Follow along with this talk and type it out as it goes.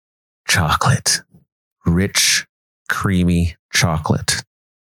chocolate. Rich, creamy chocolate.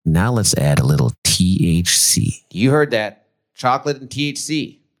 Now let's add a little THC. You heard that. Chocolate and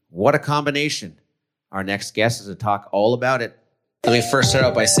THC. What a combination. Our next guest is to talk all about it. Let me first start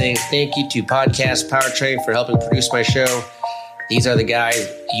out by saying thank you to Podcast Powertrain for helping produce my show. These are the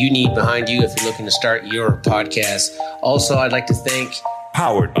guys you need behind you if you're looking to start your podcast. Also, I'd like to thank...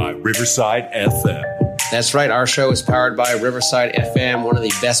 Powered by Riverside FM. That's right. Our show is powered by Riverside FM, one of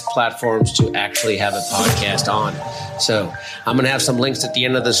the best platforms to actually have a podcast on. So I'm going to have some links at the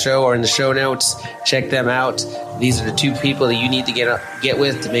end of the show or in the show notes. Check them out. These are the two people that you need to get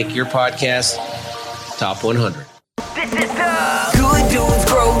with to make your podcast top 100. This is the Good Dudes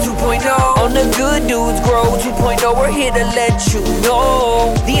Grow 2.0. On the Good Dudes Grow 2.0, we're here to let you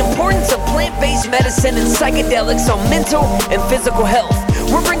know the importance of plant-based medicine and psychedelics on mental and physical health.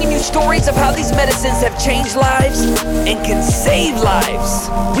 We're bringing you stories of how these medicines have changed lives and can save lives.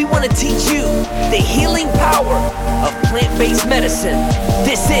 We want to teach you the healing power of plant-based medicine.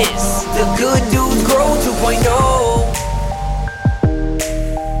 This is the Good Dudes Grow 2.0.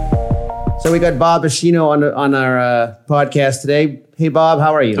 So we got Bob Bashino on our podcast today. Hey, Bob,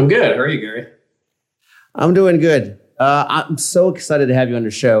 how are you? I'm good. How are you, Gary? I'm doing good. I'm so excited to have you on the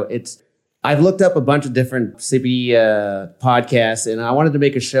show. I've looked up a bunch of different CBD podcasts, and I wanted to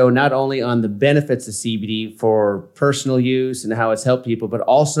make a show not only on the benefits of CBD for personal use and how it's helped people, but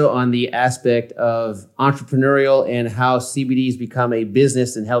also on the aspect of entrepreneurial and how CBD has become a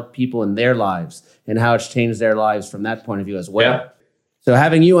business and helped people in their lives and how it's changed their lives from that point of view as well. Yeah. So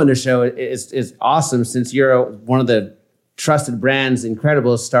having you on the show is awesome, since you're one of the trusted brands.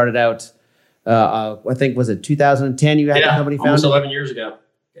 Incredibles started out, I think, was it 2010 you had the company founded? Almost 11 years ago.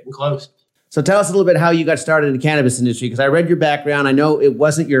 Getting close. So tell us a little bit how you got started in the cannabis industry, because I read your background. I know it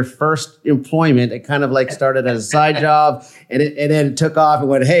wasn't your first employment. It kind of like started as a side job, and then it took off and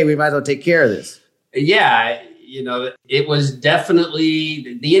went, hey, we might as well take care of this. Yeah, it was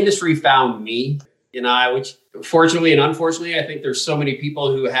definitely, the industry found me, which fortunately and unfortunately, I think there's so many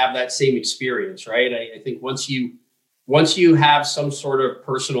people who have that same experience, right? I think once you have some sort of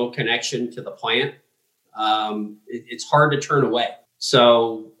personal connection to the plant, it's hard to turn away.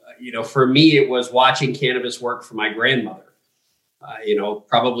 So, for me, it was watching cannabis work for my grandmother.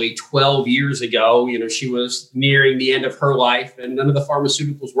 Probably 12 years ago, she was nearing the end of her life and none of the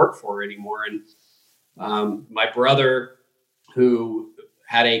pharmaceuticals worked for her anymore. And my brother, who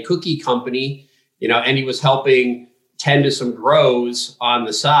had a cookie company, and he was helping tend to some grows on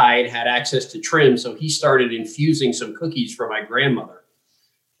the side, had access to trim. So he started infusing some cookies for my grandmother.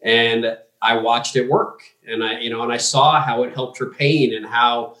 And I watched it work. And I saw how it helped her pain and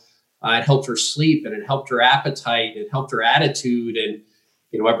how it helped her sleep, and it helped her appetite, it helped her attitude. And,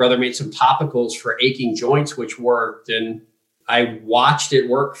 my brother made some topicals for aching joints, which worked. And I watched it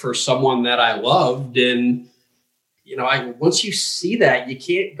work for someone that I loved. And, once you see that, you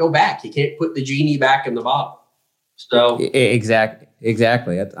can't go back. You can't put the genie back in the bottle. So Exactly.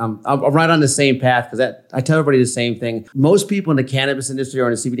 I'm right on the same path, because I tell everybody the same thing. Most people in the cannabis industry or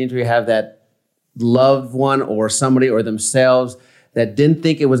in the CBD industry have that loved one or somebody or themselves that didn't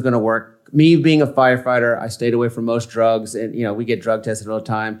think it was going to work. Me being a firefighter, I stayed away from most drugs, and we get drug tested all the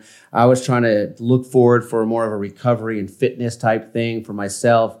time. I was trying to look forward for more of a recovery and fitness type thing for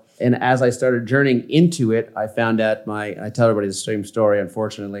myself. And as I started journeying into it, I found out I tell everybody the same story,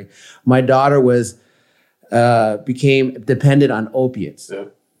 unfortunately. My daughter became dependent on opiates. Yeah.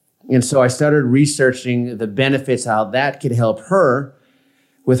 And so I started researching the benefits, how that could help her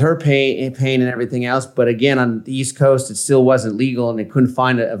with her pain and everything else. But again, on the East Coast, it still wasn't legal, and they couldn't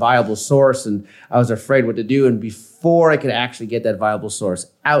find a viable source. And I was afraid what to do. And before I could actually get that viable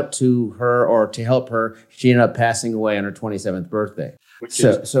source out to her or to help her, she ended up passing away on her 27th birthday.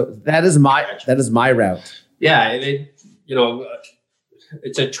 So that is my route. Yeah,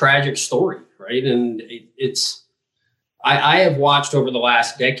 it's a tragic story, right? And I have watched over the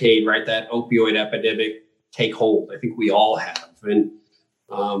last decade, right, that opioid epidemic take hold. I think we all have. And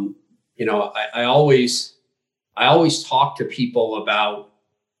I always talk to people about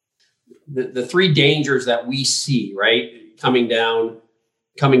the three dangers that we see, right, coming down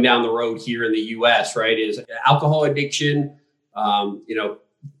the road here in the U.S., right, is alcohol addiction,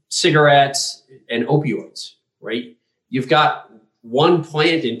 cigarettes, and opioids, right? You've got one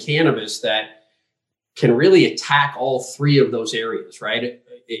plant in cannabis that can really attack all three of those areas, right?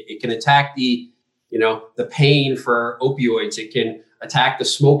 It can attack the pain for opioids. It can attack the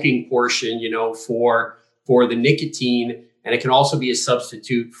smoking portion, for the nicotine, and it can also be a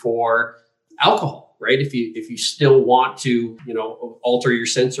substitute for alcohol, right? If you still want to, alter your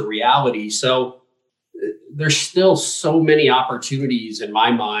sense of reality. So there's still so many opportunities in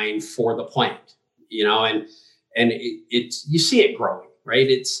my mind for the plant, and it's you see it growing, right?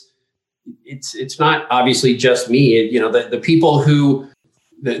 It's not obviously just me. The people who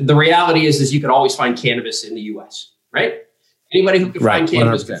the reality is you could always find cannabis in the U.S., right? Anybody who could find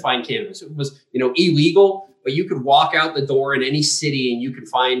cannabis 100%. Could find cannabis. It was illegal, but you could walk out the door in any city and you can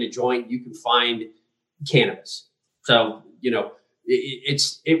find a joint. You can find cannabis. So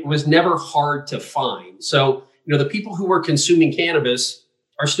it was never hard to find. So the people who were consuming cannabis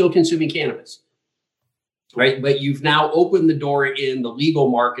are still consuming cannabis, right? But you've now opened the door in the legal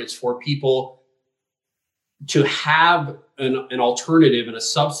markets for people to have an alternative and a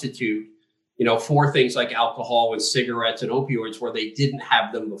substitute, for things like alcohol and cigarettes and opioids where they didn't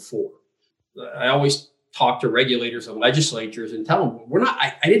have them before. I always talk to regulators and legislatures and tell them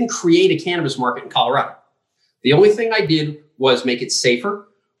I didn't create a cannabis market in Colorado. The only thing I did was make it safer,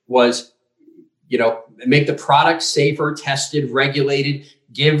 make the product safer, tested, regulated,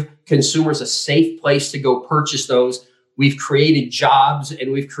 give consumers a safe place to go purchase those. We've created jobs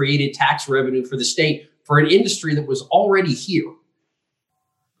and we've created tax revenue for the state for an industry that was already here.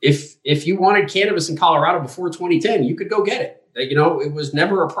 If you wanted cannabis in Colorado before 2010, you could go get it. It was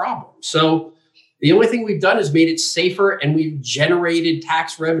never a problem. So the only thing we've done is made it safer, and we've generated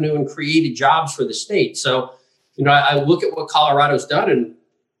tax revenue and created jobs for the state. So, I look at what Colorado's done, and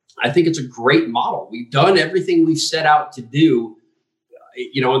I think it's a great model. We've done everything we've set out to do,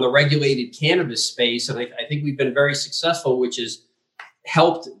 in the regulated cannabis space. And I think we've been very successful, which has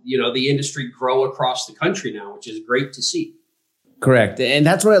helped, the industry grow across the country now, which is great to see. Correct. And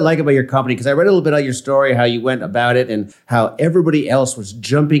that's what I like about your company, because I read a little bit about your story, how you went about it and how everybody else was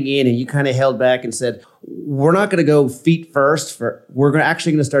jumping in and you kind of held back and said, we're not going to go feet first. We're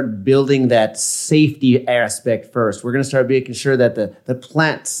actually going to start building that safety aspect first. We're going to start making sure that the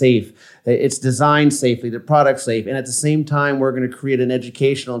plant's safe, that it's designed safely, the product's safe. And at the same time, we're going to create an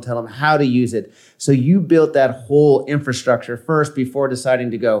educational and tell them how to use it. So you built that whole infrastructure first before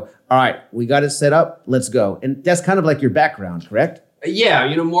deciding to go, all right, we got it set up, let's go. And that's kind of like your background, correct?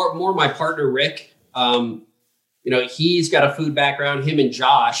 Yeah, more my partner, Rick, he's got a food background. Him and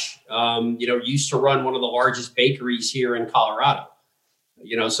Josh, used to run one of the largest bakeries here in Colorado.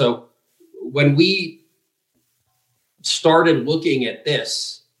 So when we started looking at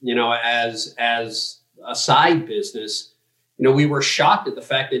this, as a side business, we were shocked at the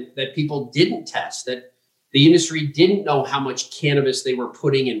fact that people didn't test, that the industry didn't know how much cannabis they were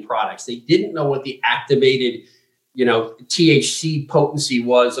putting in products. They didn't know what the activated, THC potency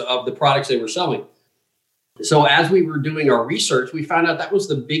was of the products they were selling. So as we were doing our research, we found out that was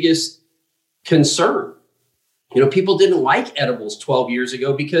the biggest concern. People didn't like edibles 12 years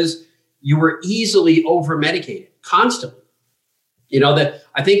ago because you were easily over-medicated constantly.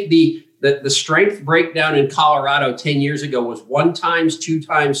 I think the strength breakdown in Colorado 10 years ago was 1 times, 2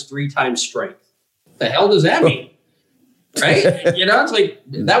 times, 3 times strength. The hell does that mean? Right? It's like,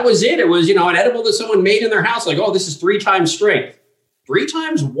 that was it. It was, an edible that someone made in their house. Like, oh, this is 3 times strength. 3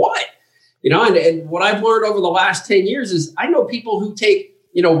 times what? And what I've learned over the last 10 years is I know people who take,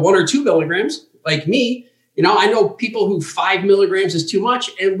 1 or 2 milligrams like me. I know people who 5 milligrams is too much.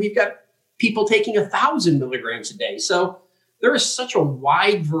 And we've got people taking 1,000 milligrams a day. So there is such a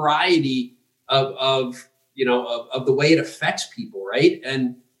wide variety of the way it affects people. Right.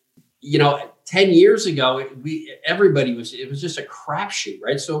 And, 10 years ago, it was just a crapshoot,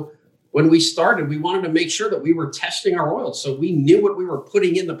 right? So when we started, we wanted to make sure that we were testing our oils. So we knew what we were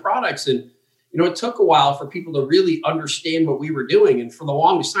putting in the products. And, it took a while for people to really understand what we were doing. And for the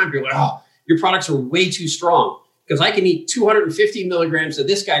longest time, people were like, oh, your products are way too strong because I can eat 250 milligrams of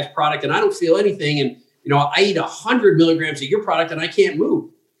this guy's product and I don't feel anything. And, I eat 100 milligrams of your product and I can't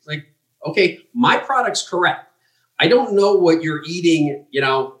move. It's like, okay, my product's correct. I don't know what you're eating,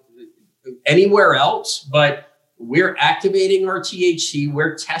 anywhere else, but we're activating our THC.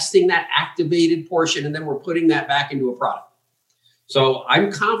 We're testing that activated portion, and then we're putting that back into a product. So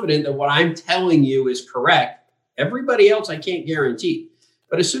I'm confident that what I'm telling you is correct. Everybody else, I can't guarantee.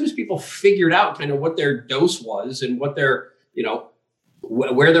 But as soon as people figured out kind of what their dose was and what their,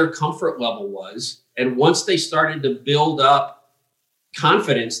 where their comfort level was, and once they started to build up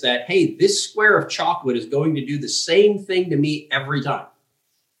confidence that, hey, this square of chocolate is going to do the same thing to me every time.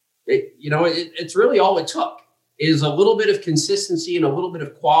 It's really all it took is a little bit of consistency and a little bit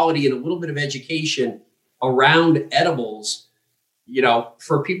of quality and a little bit of education around edibles,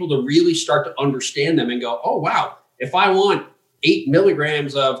 for people to really start to understand them and go, oh, wow, if I want 8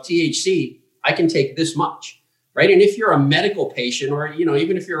 milligrams of THC, I can take this much, right? And if you're a medical patient or,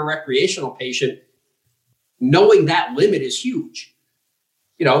 even if you're a recreational patient, knowing that limit is huge.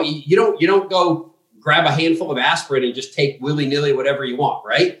 You don't go grab a handful of aspirin and just take willy-nilly whatever you want,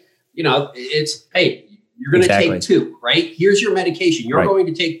 right? It's, hey, you're going to take 2, right? Here's your medication. You're going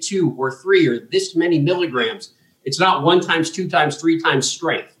to take 2 or 3 or this many milligrams. It's not 1 times, 2 times, 3 times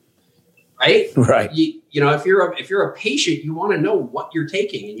strength, right? Right. If you're a patient, you want to know what you're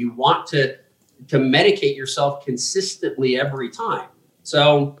taking, and you want to medicate yourself consistently every time.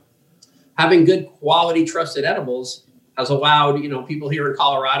 So having good quality, trusted edibles has allowed, people here in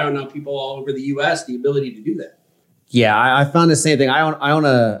Colorado, now people all over the US, the ability to do that. Yeah, I found the same thing. I own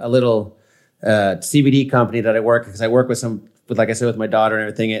a little CBD company that I work, because I work with like I said, with my daughter and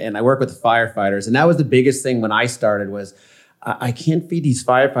everything, and I work with the firefighters. And that was the biggest thing when I started was I can't feed these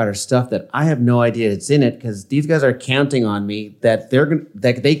firefighters stuff that I have no idea it's in it, because these guys are counting on me that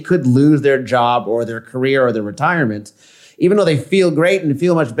that they could lose their job or their career or their retirement. Even though they feel great and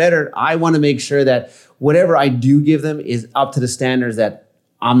feel much better, I want to make sure that whatever I do give them is up to the standards that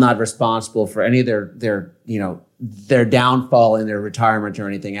I'm not responsible for any of their downfall in their retirement or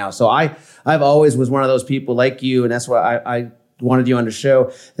anything else. So I've always was one of those people like you, and that's why I wanted you on the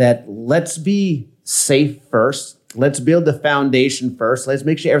show, that let's be safe first. Let's build the foundation first. Let's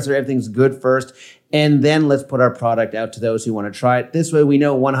make sure everything's good first, and then let's put our product out to those who want to try it. This way we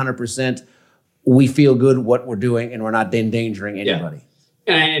know 100% we feel good what we're doing, and we're not endangering anybody.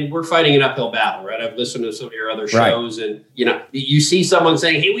 Yeah. And we're fighting an uphill battle, right? I've listened to some of your other shows, and you see someone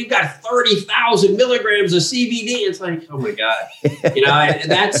saying, "Hey, we've got 30,000 milligrams of CBD." It's like, oh my god,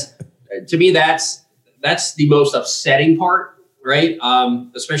 and that's, to me, that's the most upsetting part, right?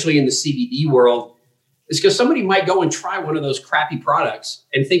 Especially in the CBD world, is because somebody might go and try one of those crappy products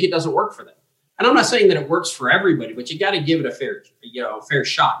and think it doesn't work for them. And I'm not saying that it works for everybody, but you got to give it a fair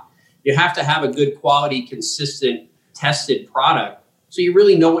shot. You have to have a good quality, consistent, tested product, so you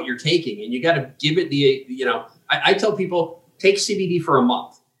really know what you're taking, and you got to give it I tell people, take CBD for a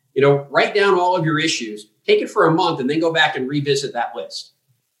month, write down all of your issues, take it for a month, and then go back and revisit that list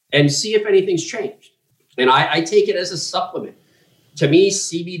and see if anything's changed. And I take it as a supplement. To me,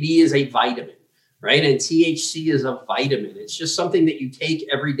 CBD is a vitamin, right? And THC is a vitamin. It's just something that you take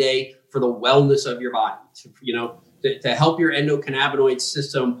every day for the wellness of your body, to help your endocannabinoid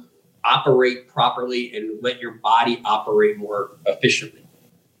system operate properly and let your body operate more efficiently.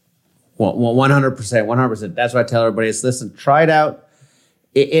 Well, 100%. That's what I tell everybody is, listen, try it out.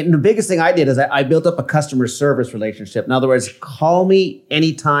 And the biggest thing I did is I built up a customer service relationship. In other words, call me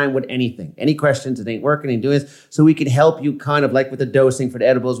anytime with anything, any questions, it ain't working, ain't doing this. So we can help you kind of like with the dosing for the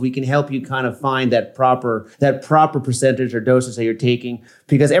edibles, we can help you kind of find that proper percentage or dosage that you're taking,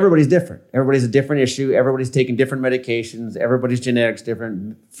 because everybody's different. Everybody's a different issue. Everybody's taking different medications. Everybody's genetics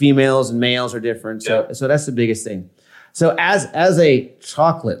different. Females and males are different. So that's the biggest thing. So as a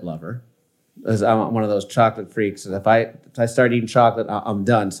chocolate lover, as I'm one of those chocolate freaks, and if I start eating chocolate, I'm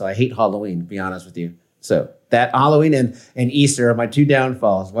done. So I hate Halloween, to be honest with you. So that Halloween and Easter are my 2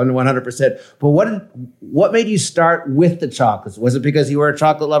 downfalls, 100%. But what made you start with the chocolates? Was it because you were a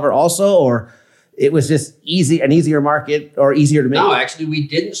chocolate lover also, or it was just an easier market or easier to make? No, actually, we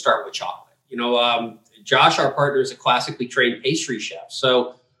didn't start with chocolate. Josh, our partner, is a classically trained pastry chef.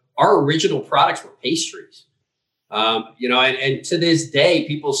 So our original products were pastries. And to this day,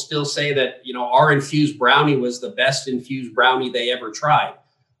 people still say that, our infused brownie was the best infused brownie they ever tried.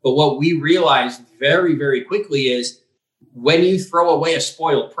 But what we realized very, very quickly is when you throw away a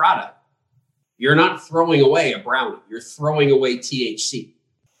spoiled product, you're not throwing away a brownie, you're throwing away THC.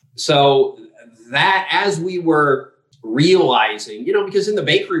 So that, as we were realizing, because in the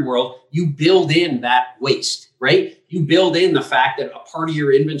bakery world, you build in that waste, right? You build in the fact that a part of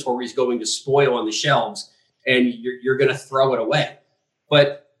your inventory is going to spoil on the shelves, and you're going to throw it away.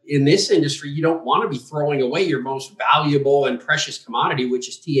 But in this industry, you don't want to be throwing away your most valuable and precious commodity, which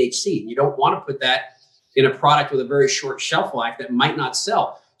is THC. You don't want to put that in a product with a very short shelf life that might not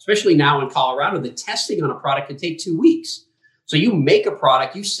sell. Especially now in Colorado, the testing on a product can take 2 weeks. So you make a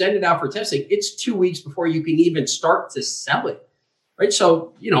product, you send it out for testing, it's 2 weeks before you can even start to sell it, right?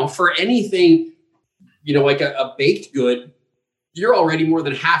 So, for anything, like a baked good, you're already more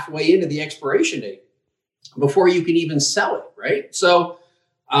than halfway into the expiration date before you can even sell it, right? So,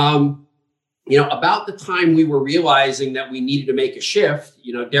 about the time we were realizing that we needed to make a shift,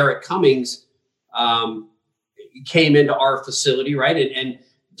 Derek Cummings came into our facility, right? And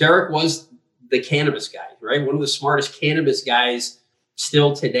Derek was the cannabis guy, right? One of the smartest cannabis guys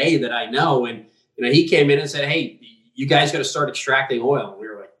still today that I know. And, he came in and said, "Hey, you guys got to start extracting oil." And we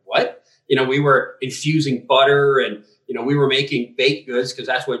were like, "What?" We were infusing butter, and, we were making baked goods because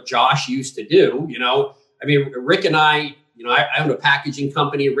that's what Josh used to do, Rick and I owned a packaging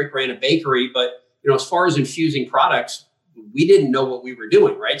company. Rick ran a bakery, but, as far as infusing products, we didn't know what we were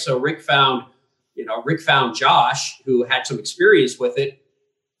doing, right? So Rick found, Rick found Josh, who had some experience with it.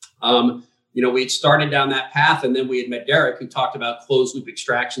 We had started down that path, and then we had met Derek, who talked about closed loop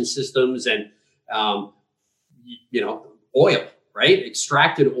extraction systems and, oil, right?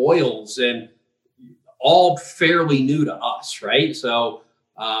 Extracted oils, and all fairly new to us, right? So,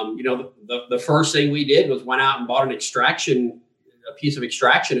 the first thing we did was went out and bought a piece of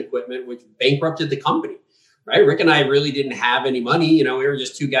extraction equipment, which bankrupted the company, right? Rick and I really didn't have any money. We were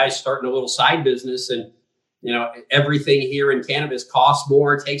just two guys starting a little side business, and everything here in cannabis costs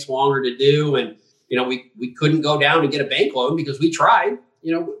more, takes longer to do. And, we couldn't go down and get a bank loan because we tried.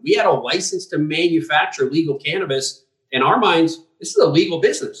 We had a license to manufacture legal cannabis. In our minds, this is a legal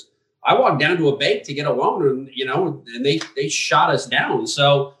business. I walked down to a bank to get a loan, and they shot us down.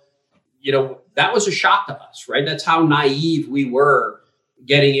 So, that was a shock to us, right? That's how naive we were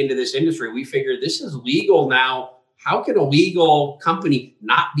getting into this industry. We figured this is legal now. How can a legal company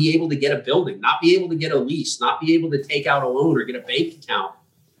not be able to get a building, not be able to get a lease, not be able to take out a loan or get a bank account?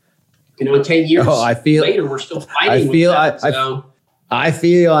 10 years later, we're still fighting with that. I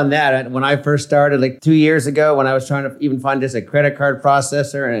feel on that. When I first started, like 2 years ago, when I was trying to even find just a credit card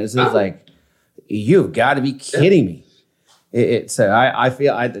processor, and it's just like, you've got to be kidding me.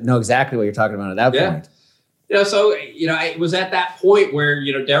 I know exactly what you're talking about at that point. It was at that point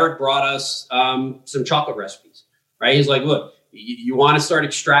where, Derek brought us some chocolate recipes, right? He's like, look, you want to start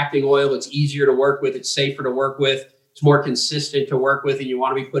extracting oil. It's easier to work with. It's safer to work with. It's more consistent to work with. And you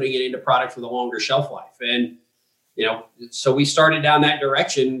want to be putting it into products with a longer shelf life. And, so we started down that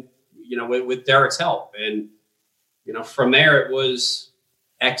direction, with Derek's help. And, from there, it was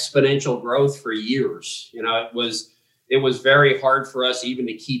exponential growth for years. It was very hard for us even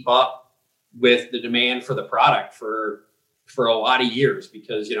to keep up with the demand for the product for a lot of years,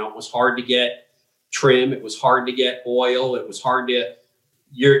 because, it was hard to get trim. It was hard to get oil. It was hard to,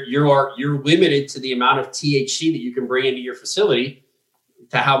 you're limited to the amount of THC that you can bring into your facility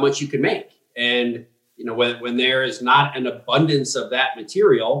to how much you can make. And, when there is not an abundance of that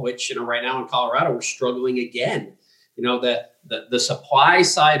material, which, right now in Colorado, we're struggling again, the supply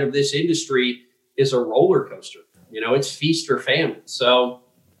side of this industry is a roller coaster. It's feast or famine. So,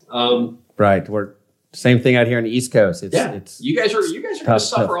 right. We're same thing out here on the East Coast. It's you guys are going to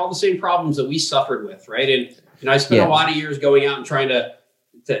suffer all the same problems that we suffered with. Right. And I spent a lot of years going out and trying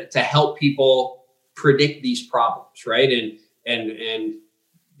to help people predict these problems. Right. And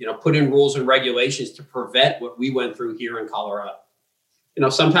put in rules and regulations to prevent what we went through here in Colorado.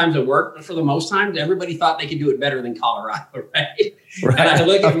 Sometimes it worked, but for the most times, everybody thought they could do it better than Colorado, right? And I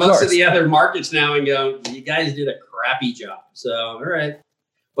look at most of the other markets now and go, you guys did a crappy job. So, all right,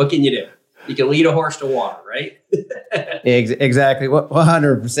 what can you do? You can lead a horse to water, right? Exactly,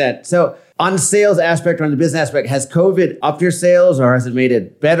 100%. So on the sales aspect, or on the business aspect, has COVID upped your sales, or has it made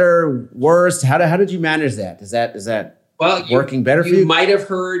it better, worse? How did you manage that? Is that working better for you? You might have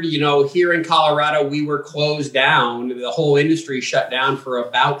heard, here in Colorado, we were closed down. The whole industry shut down for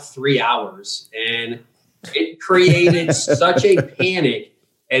about 3 hours. And it created such a panic.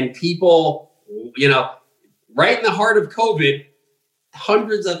 And people, right in the heart of COVID,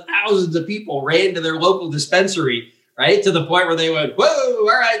 hundreds of thousands of people ran to their local dispensary, right? To the point where they went, whoa, all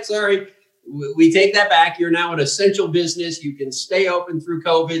right, sorry. We take that back. You're now an essential business. You can stay open through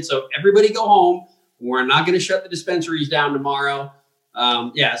COVID. So everybody go home. We're not going to shut the dispensaries down tomorrow.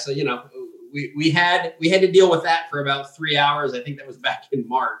 So we had to deal with that for about 3 hours. I think that was back in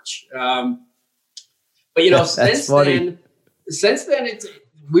March. Since then,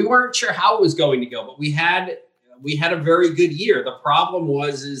 we weren't sure how it was going to go, but we had a very good year. The problem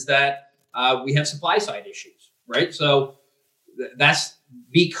is that we have supply side issues, right? So that's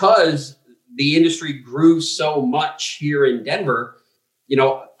because the industry grew so much here in Denver.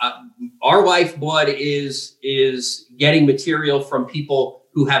 Our lifeblood is getting material from people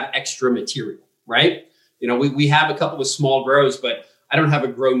who have extra material, right? We have a couple of small grows, but I don't have a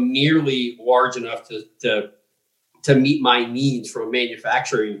grow nearly large enough to meet my needs from a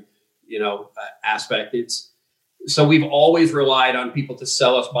manufacturing, aspect. So we've always relied on people to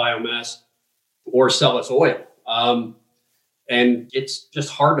sell us biomass or sell us oil. And it's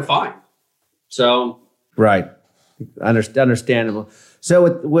just hard to find. So. Right. Understandable.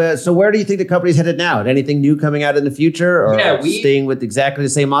 So where do you think the company's headed now? Anything new coming out in the future, or staying with exactly the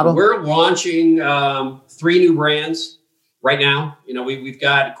same model? We're launching 3 new brands right now. We've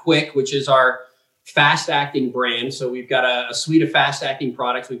got Quick, which is our fast-acting brand. So we've got a suite of fast-acting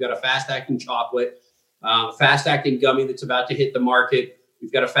products. We've got a fast-acting chocolate, fast-acting gummy that's about to hit the market.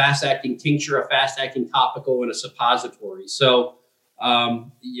 We've got a fast-acting tincture, a fast-acting topical, and a suppository. So,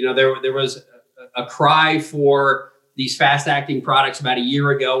 there was a cry for these fast acting products about a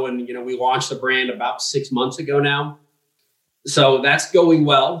year ago. And, we launched the brand about 6 months ago now. So that's going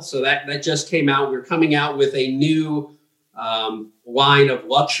well. So that just came out. We're coming out with a new line of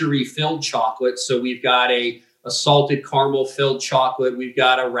luxury filled chocolate. So we've got a salted caramel filled chocolate. We've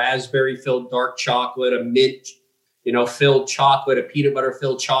got a raspberry filled dark chocolate, a mint, filled chocolate, a peanut butter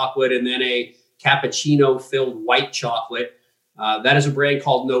filled chocolate, and then a cappuccino filled white chocolate. That is a brand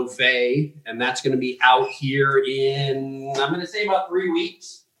called Nove, and that's going to be out here in, I'm going to say about 3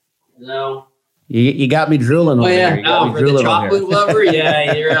 weeks. No. You got me drooling over here. For the chocolate lover,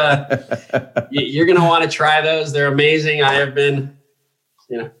 yeah, you're going to want to try those. They're amazing. I have been,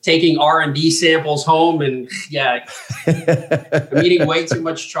 taking R&D samples home, and I'm eating way too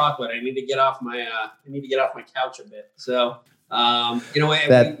much chocolate. I need to get off my couch a bit. So,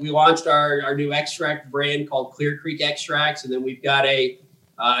 we launched our new extract brand called Clear Creek Extracts, and then we've got a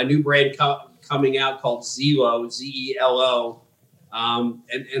new brand coming out called Zelo, Zelo,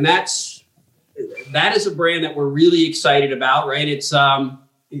 and that is a brand that we're really excited about, right? It's kind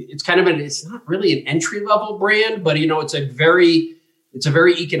of it's not really an entry level brand, but it's a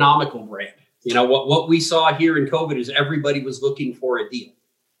very economical brand. What we saw here in COVID is everybody was looking for a deal,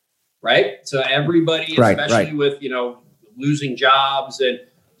 right? So everybody, especially with losing jobs, and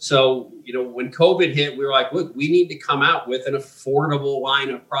so when COVID hit, we were like, look, we need to come out with an affordable line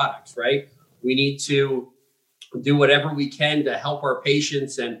of products, right? We need to do whatever we can to help our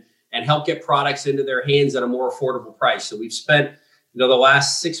patients and help get products into their hands at a more affordable price. So we've spent, the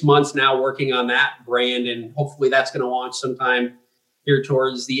last 6 months now working on that brand, and hopefully that's going to launch sometime here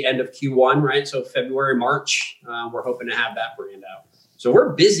towards the end of Q1, right? So February, March, we're hoping to have that brand out. So we're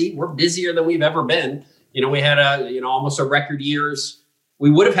busy. We're busier than we've ever been. We had almost a record years. We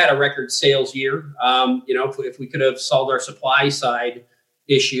would have had a record sales year, if we could have solved our supply side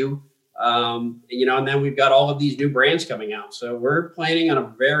issue. And then we've got all of these new brands coming out. So we're planning on a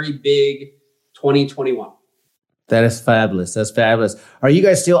very big 2021. That is fabulous. That's fabulous. Are you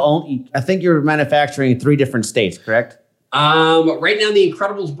guys still I think you're manufacturing in 3 different states, correct? Right now the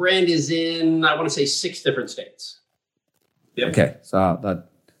Incredibles brand is in, I want to say 6 different states. Yep. Okay.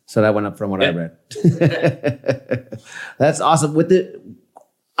 So that went up from what I read. That's awesome.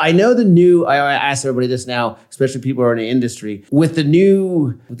 I know I ask everybody this now, especially people who are in the industry, with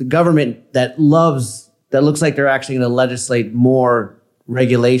the government that looks like they're actually going to legislate more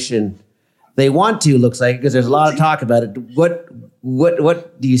regulation. They want to, looks like, because there's a lot of talk about it.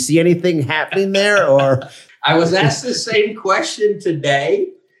 What do you see anything happening there? Or I was asked the same question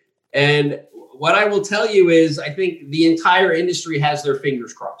today, and what I will tell you is I think the entire industry has their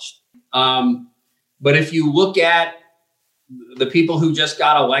fingers crossed. But if you look at the people who just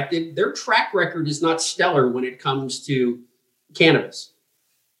got elected, their track record is not stellar when it comes to cannabis,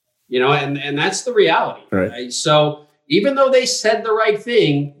 and that's the reality. Right? So even though they said the right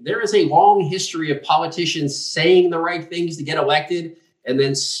thing, there is a long history of politicians saying the right things to get elected and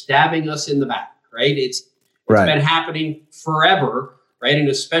then stabbing us in the back, right? It's been happening forever, right? And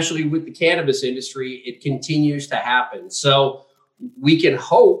especially with the cannabis industry, it continues to happen. So we can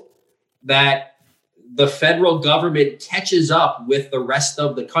hope that the federal government catches up with the rest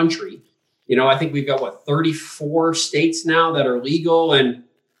of the country. I think we've got 34 states now that are legal, and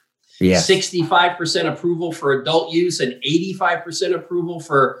 65% approval for adult use and 85% approval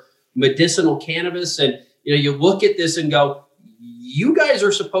for medicinal cannabis. And, you look at this and go, you guys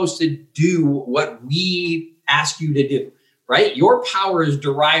are supposed to do what we ask you to do, right? Your power is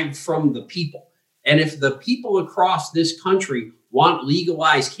derived from the people. And if the people across this country want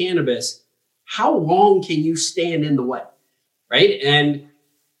legalized cannabis, how long can you stand in the way, right? And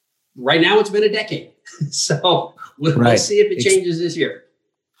right now it's been a decade. So we'll see if it changes this year.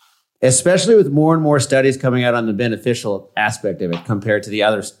 Especially with more and more studies coming out on the beneficial aspect of it compared to the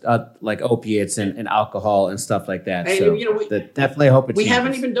others, like opiates and alcohol and stuff like that. And, so definitely hope it changes. We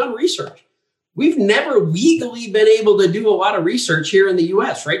haven't even done research. We've never legally been able to do a lot of research here in the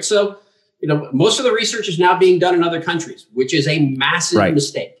U.S., right? So, most of the research is now being done in other countries, which is a massive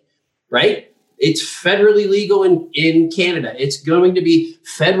mistake, right? It's federally legal in Canada. It's going to be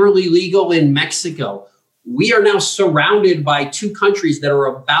federally legal in Mexico. We are now surrounded by 2 countries that are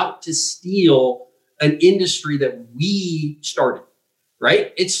about to steal an industry that we started,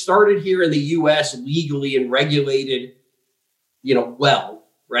 right? It started here in the U.S. legally and regulated, well,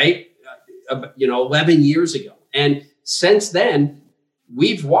 right? 11 years ago. And since then,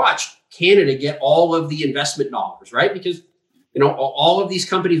 we've watched Canada get all of the investment dollars, right? Because, all of these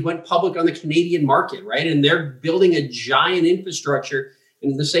companies went public on the Canadian market, right? And they're building a giant infrastructure.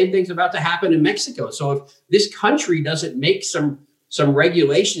 And the same thing's about to happen in Mexico. So if this country doesn't make some some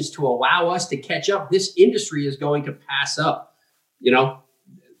regulations to allow us to catch up, this industry is going to pass up, the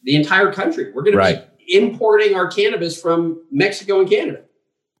entire country. We're going to be importing our cannabis from Mexico and Canada.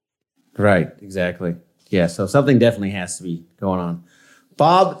 Right, exactly. Yeah, so something definitely has to be going on.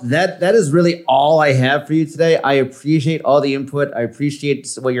 Bob, that is really all I have for you today. I appreciate all the input. I appreciate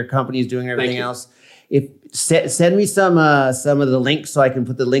what your company is doing and everything else. Send me some of the links so I can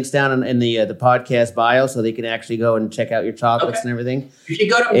put the links down in the podcast bio so they can actually go and check out your chocolates and everything. If you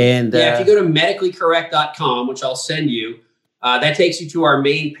go to medicallycorrect.com, which I'll send you, that takes you to our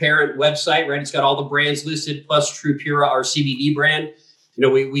main parent website, right? It's got all the brands listed, plus TruPura, our CBD brand.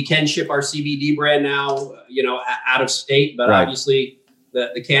 We can ship our CBD brand now, out of state, but obviously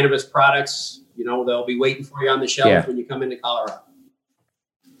the cannabis products, they'll be waiting for you on the shelf when you come into Colorado.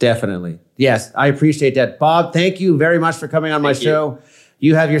 Definitely. Yes, I appreciate that. Bob, thank you very much for coming on my show.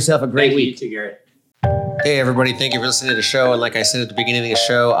 You have yourself a great week. Thank you, Garrett. Hey, everybody. Thank you for listening to the show. And like I said at the beginning of the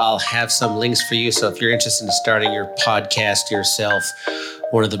show, I'll have some links for you. So if you're interested in starting your podcast yourself,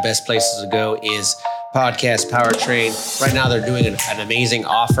 one of the best places to go is Podcast Powertrain. Right now, they're doing an amazing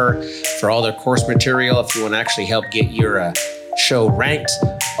offer for all their course material. If you want to actually help get your show ranked,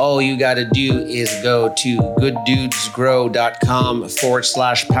 all you got to do is go to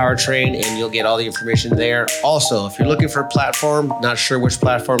gooddudesgrow.com/powertrain and you'll get all the information there. Also, if you're looking for a platform, not sure which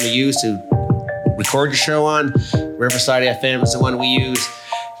platform to use to record your show on, Riverside FM is the one we use.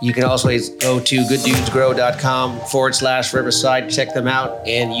 You can also go to gooddudesgrow.com/Riverside, check them out,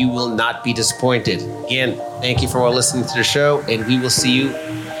 and you will not be disappointed. Again, thank you for listening to the show, and we will see you.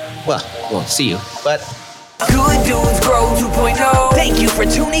 Well, we won't see you, but Good Dudes Grow 2.0. Thank you for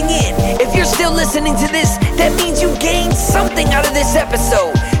tuning in. If you're still listening to this, that means you gained something out of this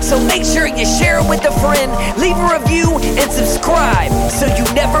episode. So make sure you share it with a friend, leave a review, and subscribe so you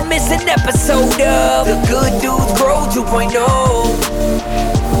never miss an episode.